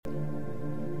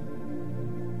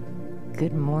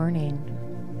Good morning.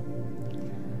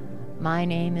 My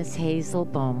name is Hazel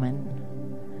Bowman,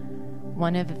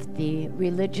 one of the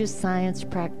religious science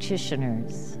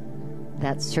practitioners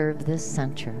that serve this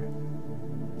center.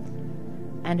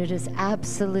 And it is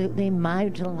absolutely my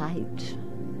delight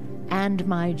and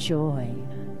my joy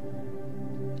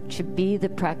to be the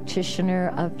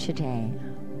practitioner of today.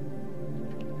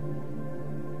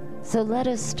 So let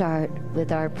us start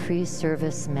with our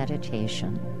pre-service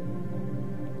meditation.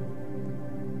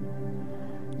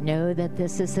 Know that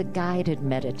this is a guided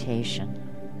meditation.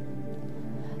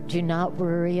 Do not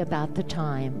worry about the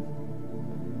time,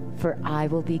 for I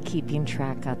will be keeping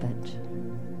track of it.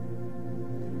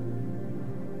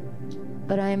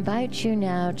 But I invite you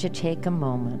now to take a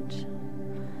moment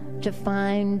to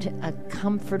find a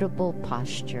comfortable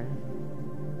posture.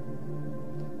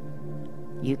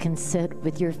 You can sit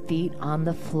with your feet on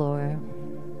the floor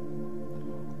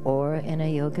or in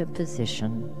a yoga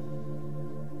position,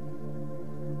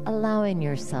 allowing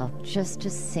yourself just to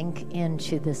sink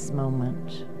into this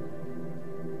moment.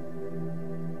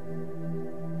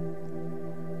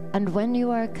 And when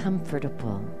you are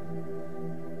comfortable,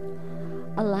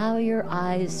 allow your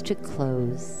eyes to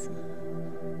close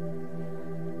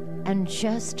and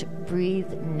just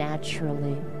breathe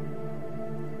naturally,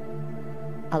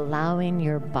 allowing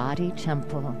your body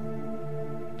tempo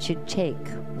to take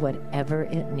whatever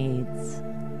it needs.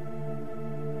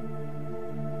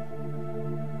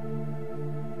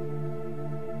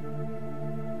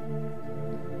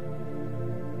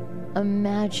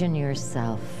 Imagine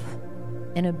yourself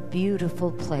in a beautiful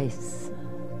place,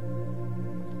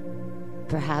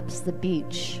 perhaps the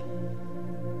beach,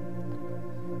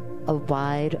 a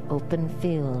wide open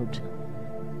field,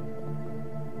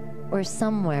 or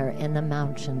somewhere in the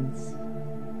mountains.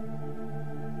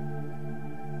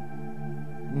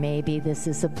 Maybe this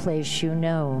is a place you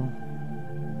know,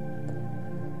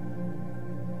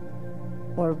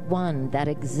 or one that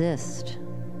exists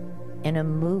in a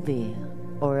movie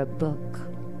or a book,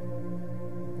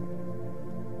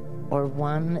 or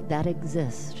one that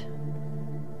exists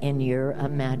in your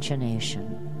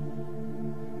imagination.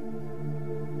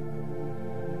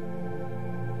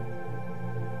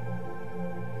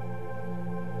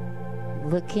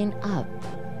 Looking up,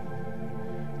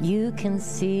 you can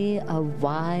see a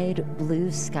wide blue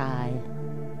sky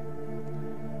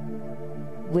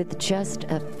with just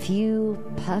a few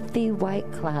puffy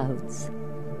white clouds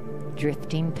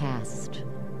drifting past.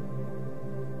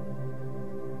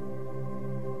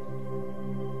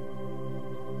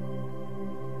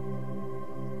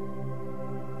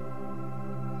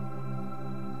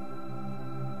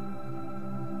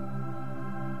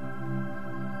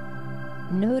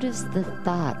 Notice the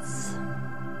thoughts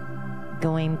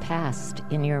going past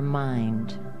in your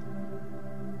mind.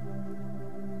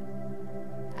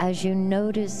 As you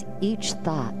notice each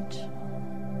thought,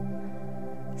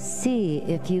 see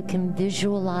if you can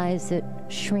visualize it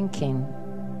shrinking,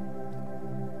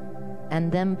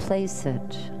 and then place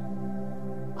it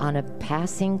on a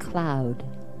passing cloud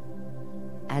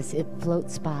as it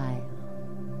floats by.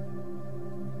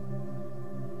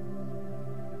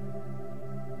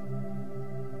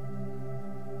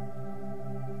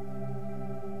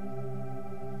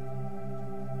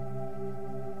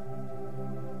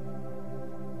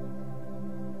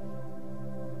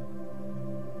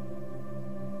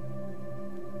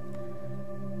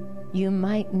 You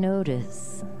might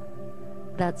notice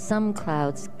that some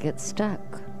clouds get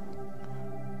stuck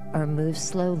or move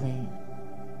slowly.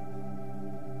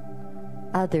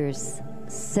 Others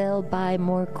sail by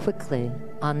more quickly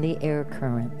on the air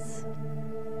currents.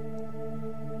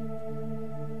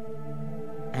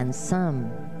 And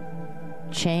some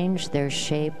change their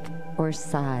shape or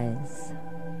size.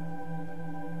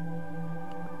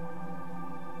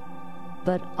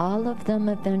 But all of them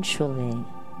eventually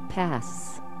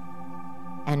pass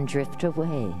and drift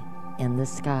away in the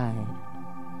sky.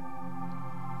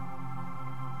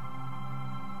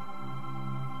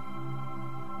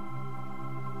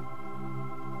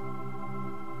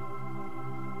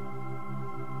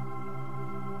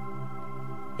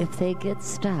 If they get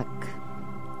stuck,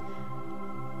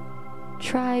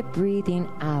 try breathing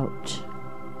out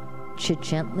to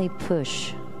gently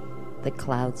push the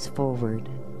clouds forward.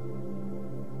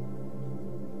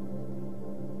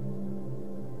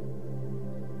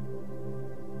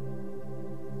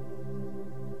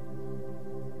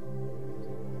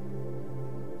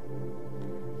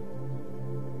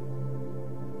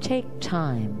 Take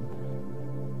time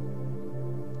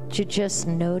to just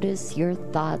notice your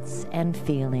thoughts and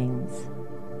feelings,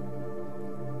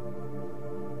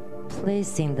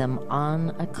 placing them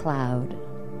on a cloud,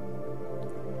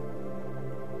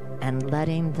 and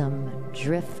letting them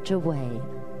drift away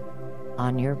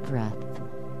on your breath.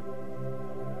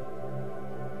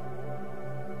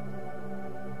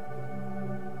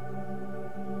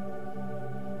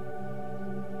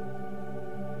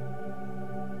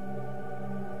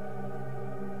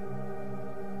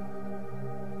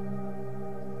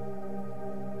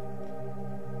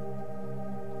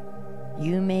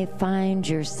 You may find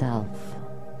yourself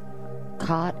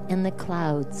caught in the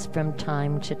clouds from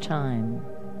time to time,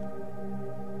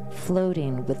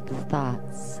 floating with the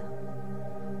thoughts,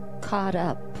 caught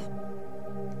up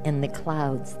in the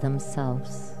clouds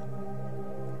themselves.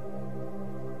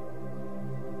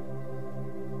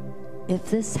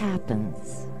 If this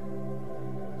happens,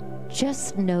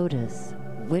 just notice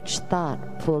which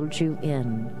thought pulled you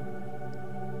in.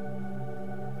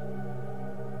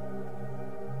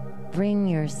 Bring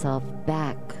yourself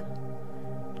back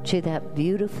to that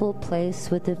beautiful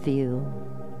place with a view.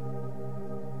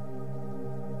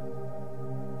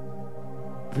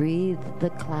 Breathe the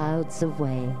clouds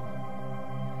away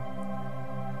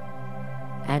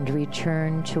and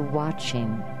return to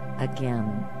watching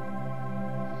again.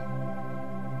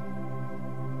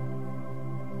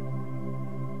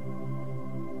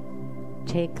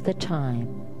 Take the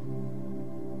time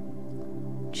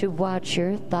to watch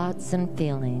your thoughts and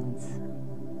feelings,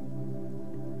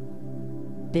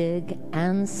 big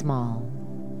and small,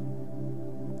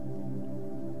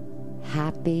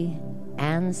 happy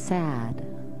and sad,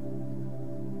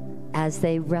 as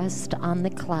they rest on the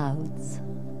clouds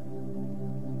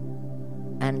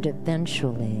and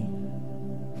eventually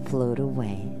float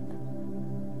away.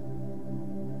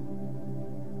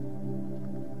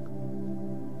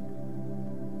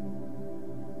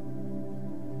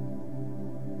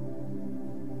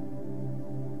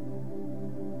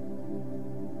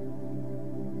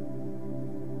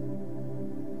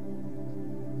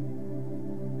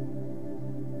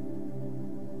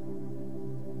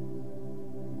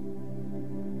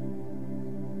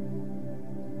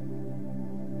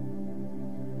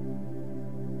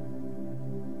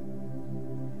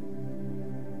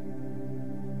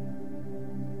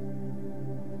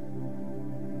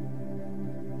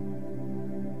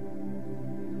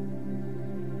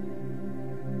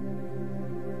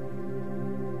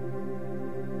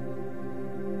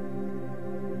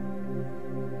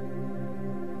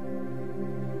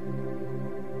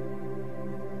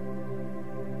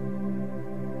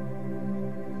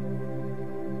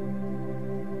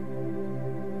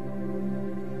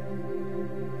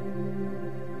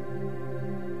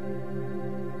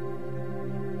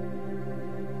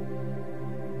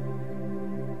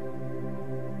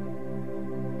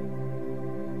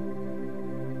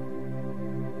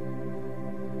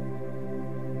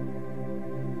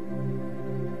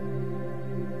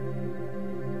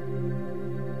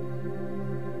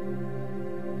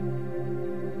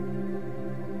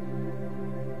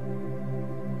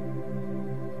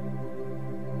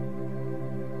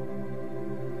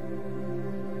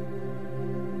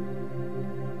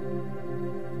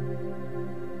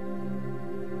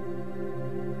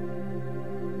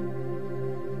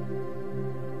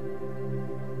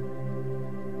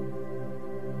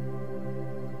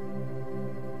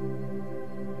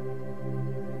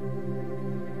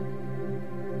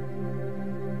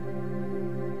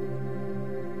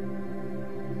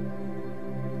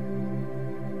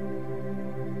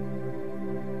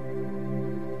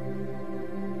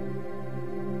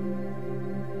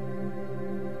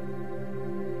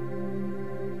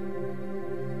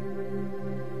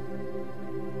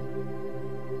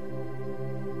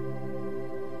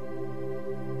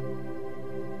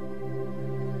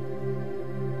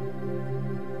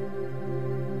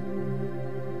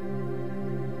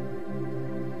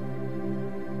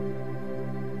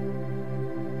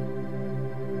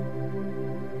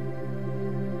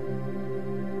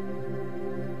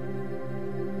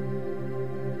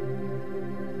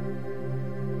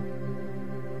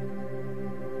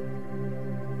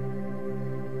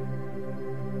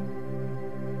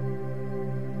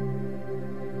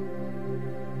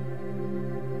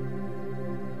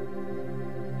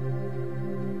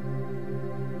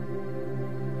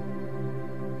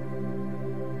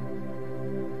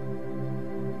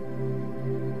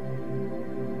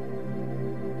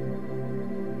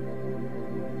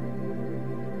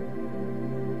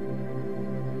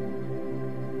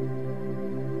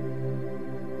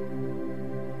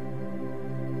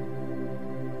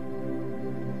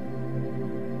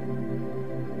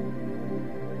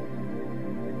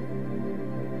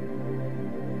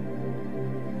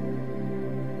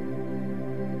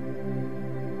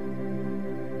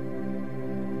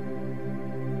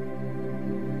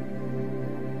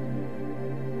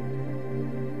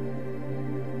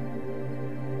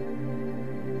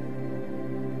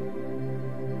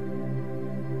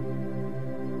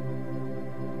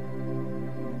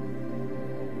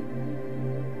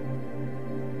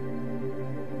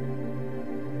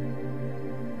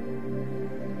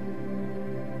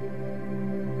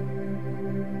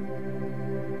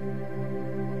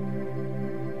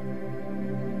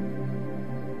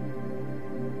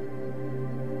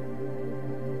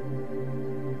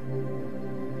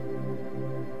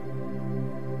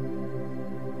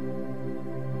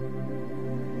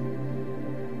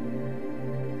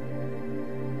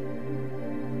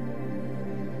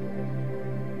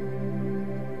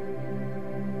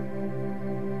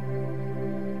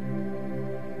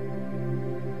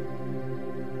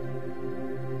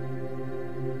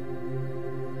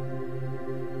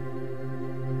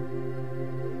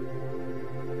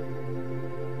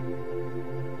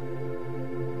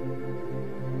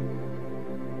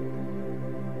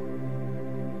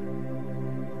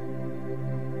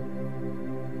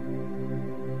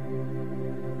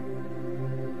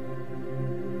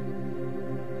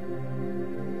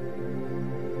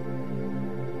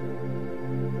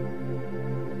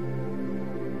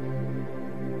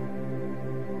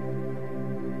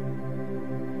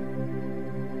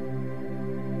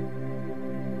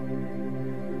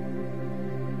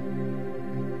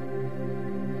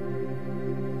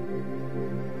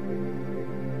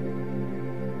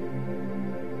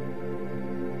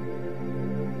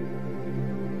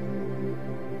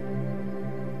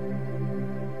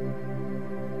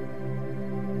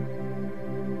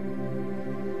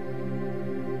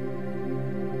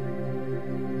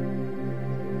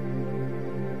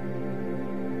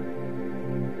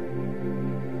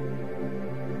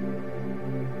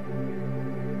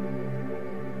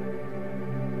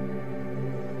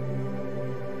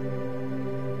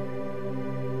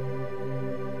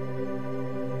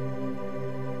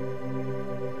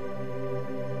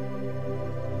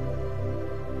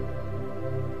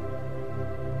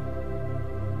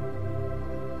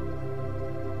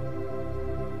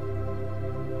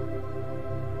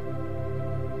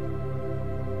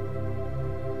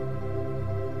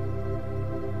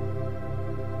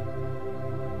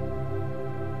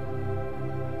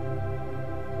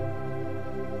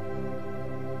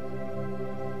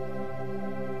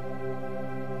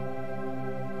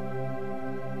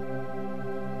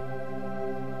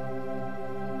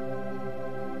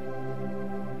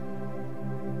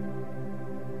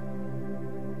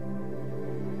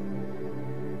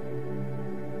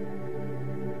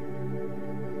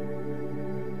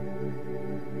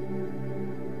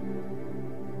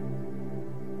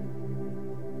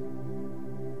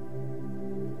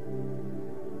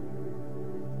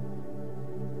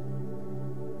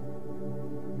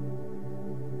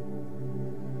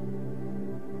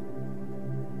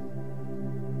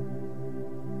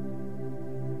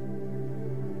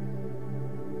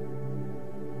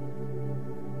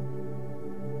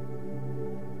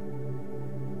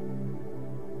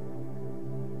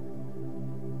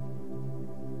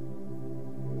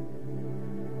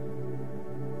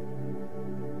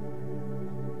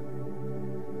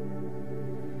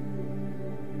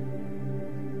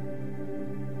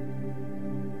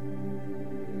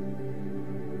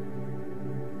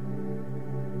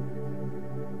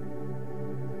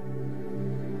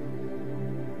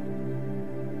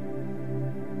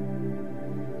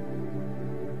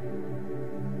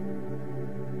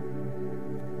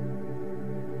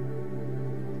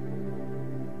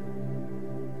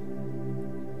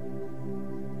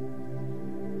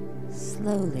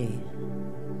 slowly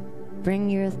bring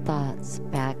your thoughts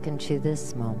back into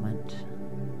this moment.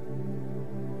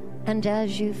 And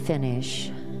as you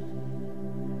finish,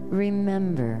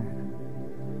 remember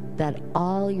that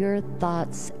all your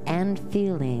thoughts and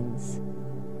feelings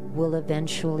will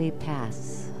eventually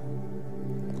pass.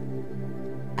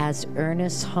 As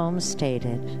Ernest Holmes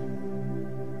stated,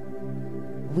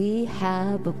 we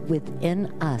have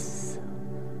within us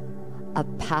a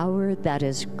power that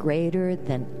is greater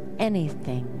than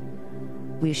anything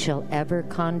we shall ever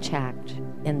contact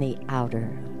in the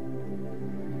outer.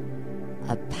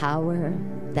 A power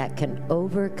that can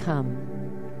overcome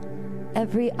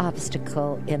every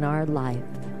obstacle in our life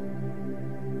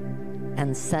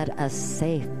and set us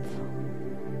safe,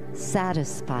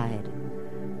 satisfied,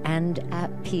 and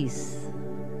at peace,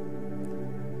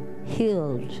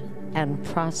 healed and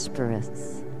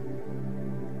prosperous,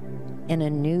 in a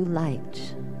new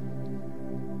light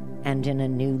and in a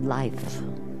new life.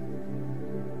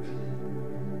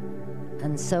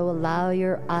 And so allow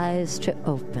your eyes to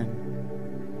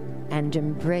open and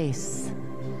embrace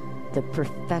the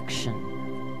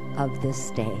perfection of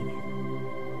this day.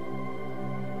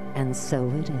 And so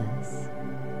it is.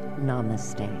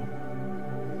 Namaste.